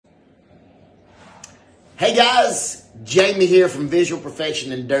Hey guys, Jamie here from Visual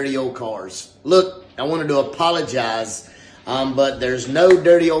Perfection and Dirty Old Cars. Look, I wanted to apologize, but there's no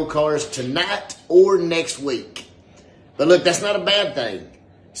Dirty Old Cars tonight or next week. But look, that's not a bad thing.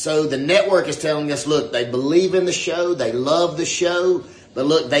 So the network is telling us, look, they believe in the show, they love the show, but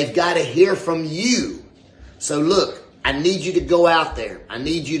look, they've got to hear from you. So look, I need you to go out there. I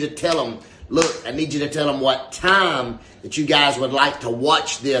need you to tell them, look, I need you to tell them what time that you guys would like to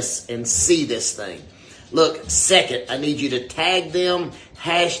watch this and see this thing. Look, second, I need you to tag them,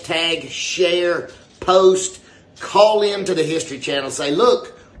 hashtag, share, post, call into the History Channel, say,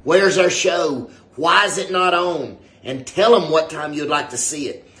 look, where's our show? Why is it not on? And tell them what time you'd like to see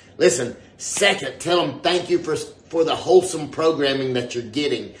it. Listen, second, tell them thank you for the wholesome programming that you're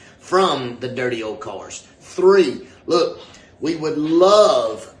getting from the Dirty Old Cars. 3, look, we would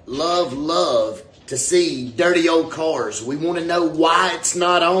love, love, love to see Dirty Old Cars. We want to know why it's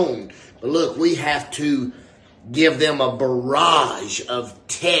not on. But look, we have to give them a barrage of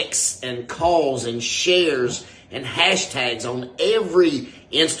texts and calls and shares and hashtags on every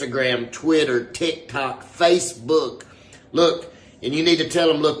Instagram, Twitter, TikTok, Facebook. Look, and you need to tell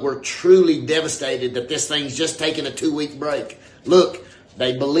them, look, we're truly devastated that this thing's just taking a 2-week break. Look,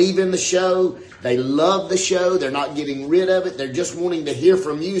 they believe in the show. They love the show. They're not getting rid of it. They're just wanting to hear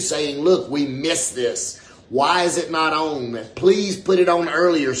from you saying, look, we missed this. Why is it not on? Please put it on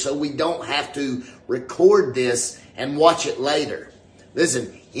earlier so we don't have to record this and watch it later.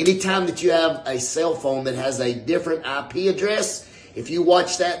 Listen, anytime that you have a cell phone that has a different IP address, if you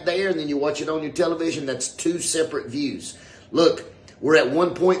watch that there and then you watch it on your television, that's 2 separate views. Look, we're at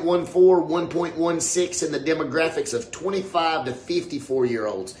 1.14, 1.16 in the demographics of 25 to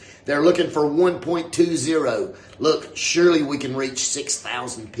 54-year-olds. They're looking for 1.20. Look, surely we can reach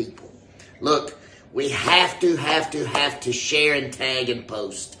 6,000 people. Look, we have to share and tag and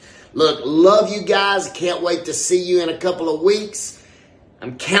post. Look, love you guys. Can't wait to see you in a couple of weeks.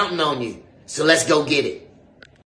 I'm counting on you. So let's go get it.